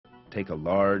take a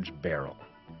large barrel.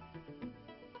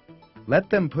 Let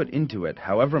them put into it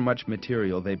however much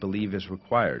material they believe is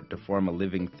required to form a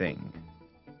living thing.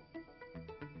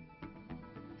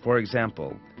 For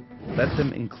example, let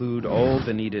them include all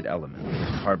the needed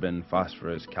elements: carbon,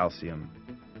 phosphorus, calcium.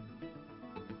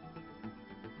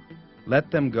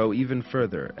 Let them go even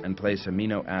further and place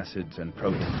amino acids and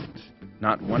proteins,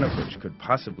 not one of which could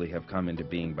possibly have come into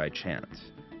being by chance,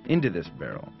 into this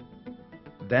barrel.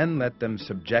 Then let them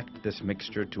subject this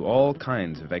mixture to all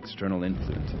kinds of external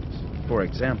influences. For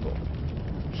example,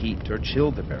 heat or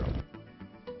chill the barrel.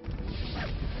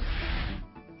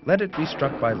 Let it be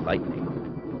struck by lightning,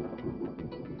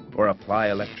 or apply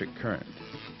electric current.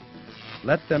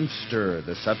 Let them stir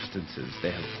the substances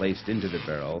they have placed into the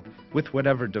barrel with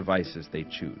whatever devices they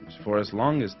choose, for as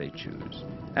long as they choose,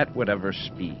 at whatever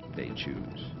speed they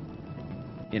choose.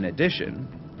 In addition,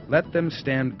 let them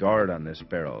stand guard on this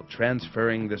barrel,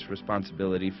 transferring this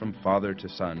responsibility from father to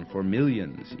son for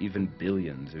millions, even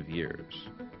billions of years.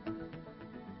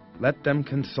 Let them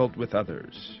consult with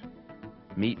others,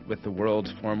 meet with the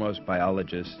world's foremost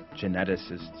biologists,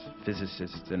 geneticists,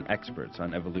 physicists, and experts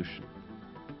on evolution.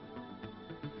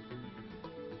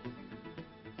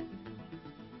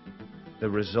 The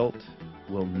result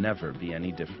will never be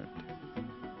any different.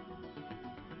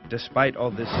 Despite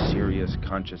all this serious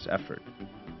conscious effort,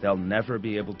 they'll never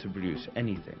be able to produce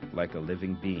anything like a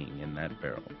living being in that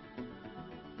barrel.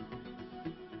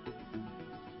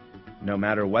 No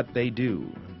matter what they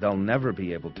do, they'll never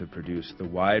be able to produce the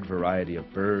wide variety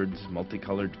of birds,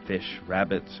 multicolored fish,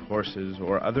 rabbits, horses,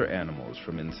 or other animals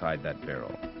from inside that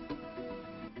barrel.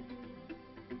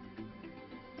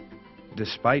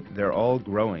 Despite they're all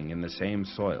growing in the same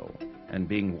soil and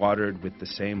being watered with the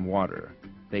same water,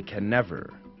 they can never,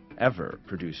 ever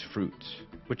produce fruits,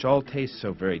 which all taste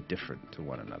so very different to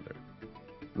one another.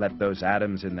 Let those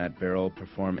atoms in that barrel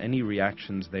perform any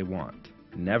reactions they want.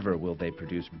 Never will they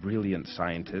produce brilliant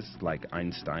scientists like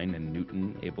Einstein and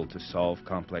Newton able to solve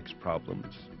complex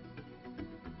problems.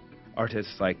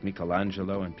 Artists like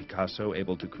Michelangelo and Picasso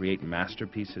able to create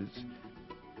masterpieces.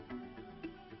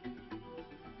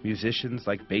 Musicians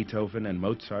like Beethoven and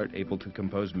Mozart able to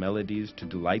compose melodies to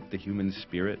delight the human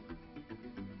spirit.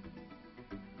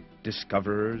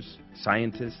 Discoverers,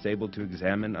 scientists able to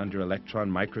examine under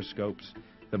electron microscopes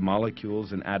the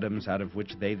molecules and atoms out of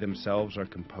which they themselves are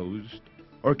composed,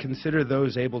 or consider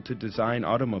those able to design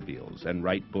automobiles and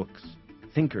write books,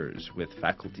 thinkers with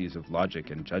faculties of logic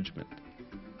and judgment,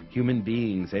 human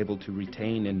beings able to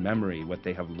retain in memory what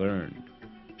they have learned,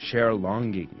 share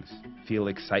longings, feel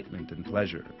excitement and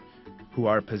pleasure, who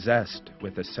are possessed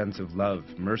with a sense of love,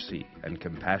 mercy, and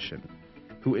compassion,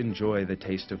 who enjoy the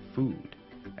taste of food,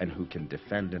 and who can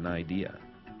defend an idea.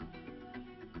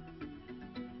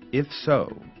 If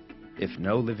so, if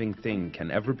no living thing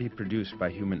can ever be produced by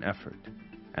human effort,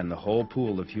 and the whole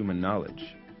pool of human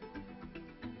knowledge,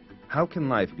 how can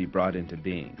life be brought into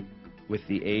being with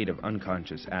the aid of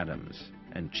unconscious atoms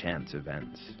and chance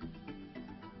events?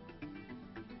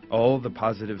 All the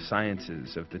positive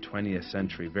sciences of the 20th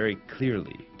century very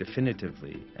clearly,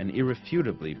 definitively, and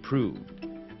irrefutably proved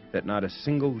that not a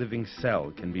single living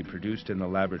cell can be produced in the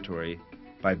laboratory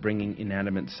by bringing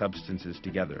inanimate substances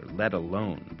together, let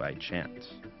alone by chance.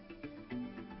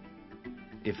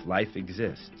 If life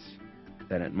exists,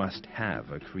 then it must have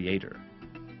a creator.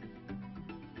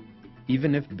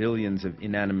 Even if billions of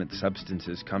inanimate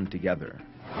substances come together,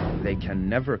 they can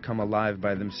never come alive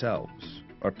by themselves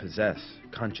or possess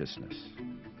consciousness.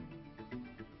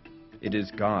 It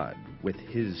is God, with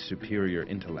His superior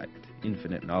intellect,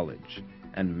 infinite knowledge,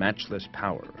 and matchless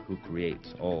power, who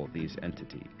creates all these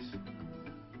entities.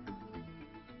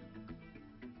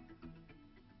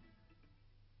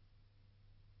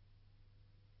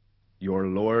 Your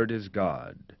Lord is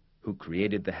God, who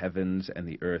created the heavens and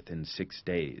the earth in 6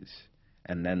 days,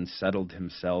 and then settled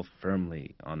Himself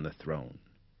firmly on the throne.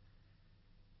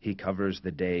 He covers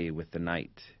the day with the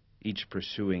night, each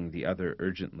pursuing the other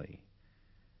urgently,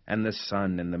 and the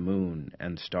sun and the moon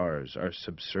and stars are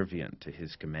subservient to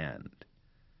His command.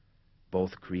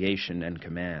 Both creation and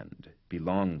command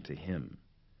belong to Him.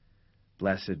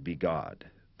 Blessed be God,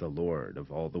 the Lord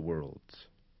of all the worlds.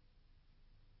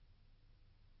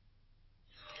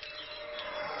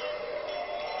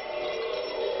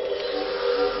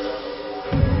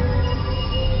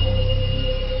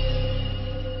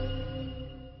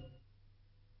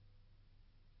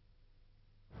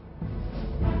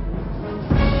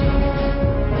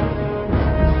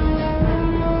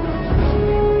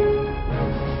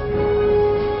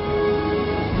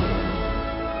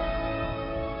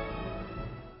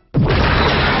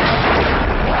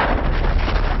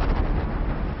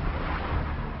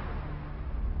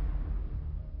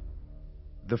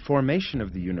 The formation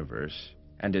of the universe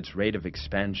and its rate of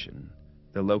expansion,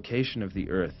 the location of the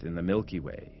Earth in the Milky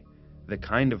Way, the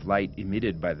kind of light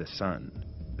emitted by the sun,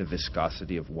 the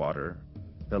viscosity of water,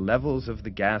 the levels of the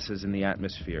gases in the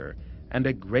atmosphere, and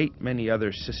a great many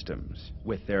other systems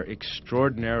with their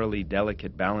extraordinarily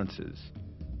delicate balances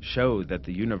show that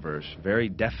the universe very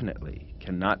definitely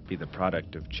cannot be the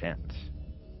product of chance.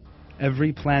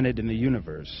 Every planet in the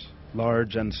universe,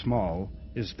 large and small,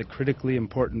 is the critically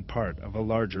important part of a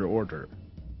larger order.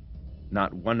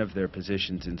 Not one of their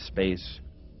positions in space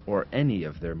or any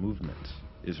of their movements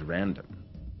is random.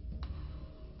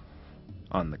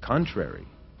 On the contrary,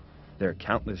 their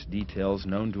countless details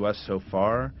known to us so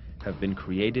far have been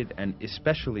created and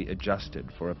especially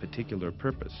adjusted for a particular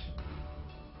purpose.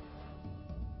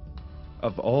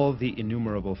 Of all the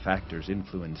innumerable factors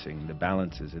influencing the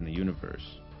balances in the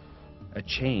universe, a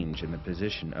change in the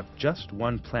position of just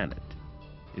one planet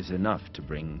is enough to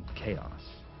bring chaos.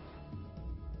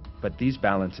 But these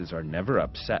balances are never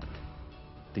upset.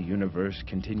 The universe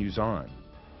continues on,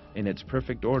 in its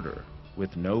perfect order,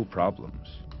 with no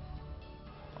problems.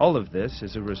 All of this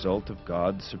is a result of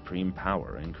God's supreme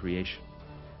power in creation.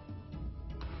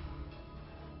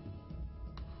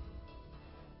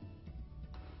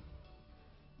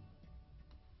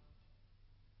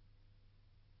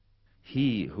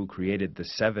 He who created the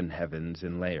 7 heavens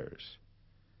in layers.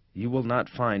 You will not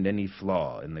find any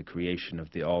flaw in the creation of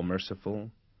the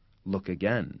All-Merciful. Look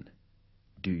again.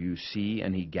 Do you see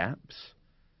any gaps?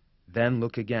 Then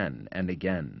look again and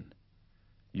again.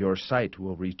 Your sight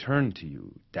will return to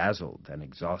you, dazzled and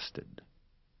exhausted.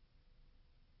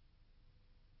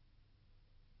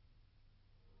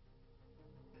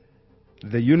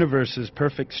 The universe's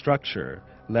perfect structure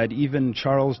led even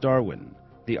Charles Darwin,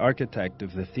 the architect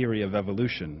of the theory of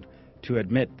evolution, to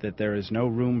admit that there is no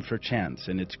room for chance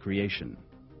in its creation.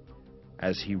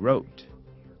 As he wrote,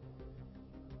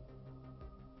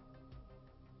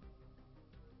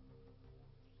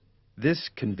 "This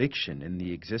conviction in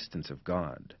the existence of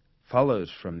God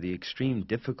follows from the extreme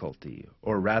difficulty,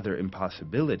 or rather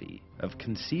impossibility, of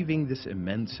conceiving this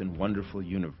immense and wonderful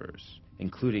universe,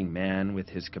 including man with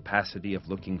his capacity of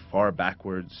looking far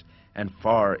backwards and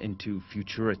far into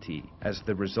futurity as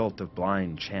the result of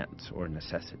blind chance or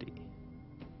necessity."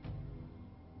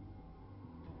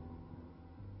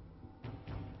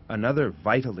 Another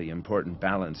vitally important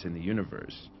balance in the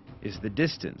universe is the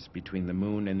distance between the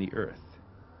Moon and the Earth.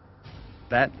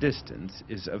 That distance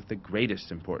is of the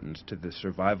greatest importance to the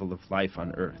survival of life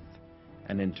on Earth,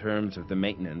 and in terms of the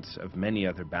maintenance of many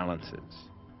other balances.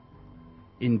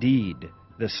 Indeed,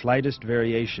 the slightest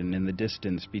variation in the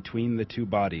distance between the two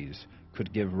bodies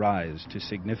could give rise to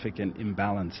significant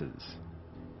imbalances.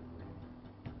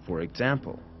 For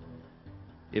example,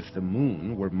 if the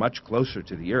Moon were much closer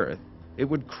to the Earth, it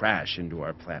would crash into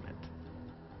our planet.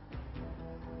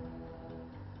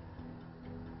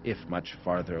 If much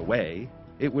farther away,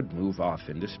 it would move off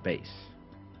into space.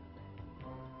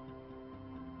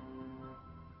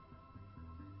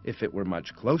 If it were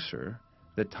much closer,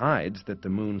 the tides that the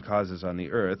Moon causes on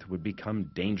the Earth would become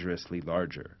dangerously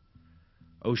larger.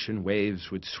 Ocean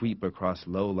waves would sweep across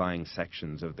low-lying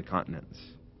sections of the continents.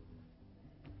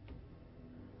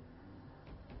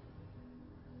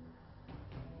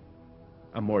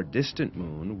 A more distant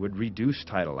moon would reduce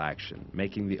tidal action,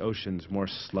 making the oceans more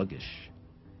sluggish.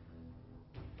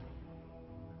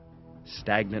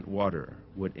 Stagnant water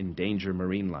would endanger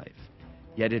marine life,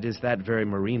 yet it is that very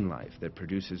marine life that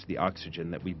produces the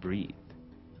oxygen that we breathe.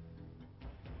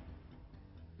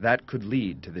 That could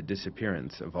lead to the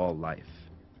disappearance of all life.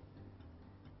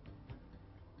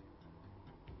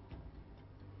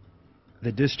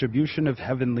 The distribution of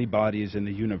heavenly bodies in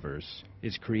the universe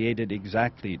is created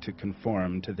exactly to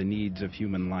conform to the needs of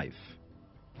human life.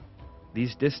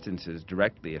 These distances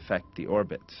directly affect the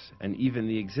orbits and even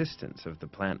the existence of the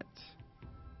planets.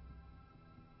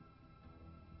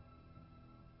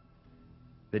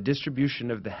 The distribution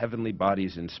of the heavenly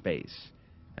bodies in space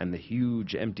and the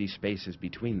huge empty spaces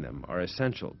between them are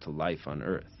essential to life on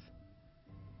Earth.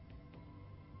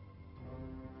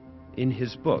 In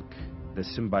his book, The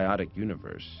Symbiotic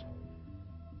Universe,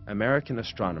 American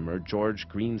astronomer George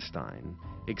Greenstein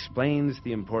explains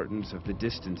the importance of the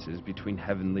distances between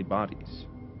heavenly bodies.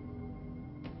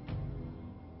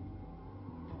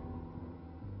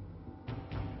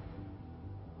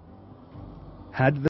 Had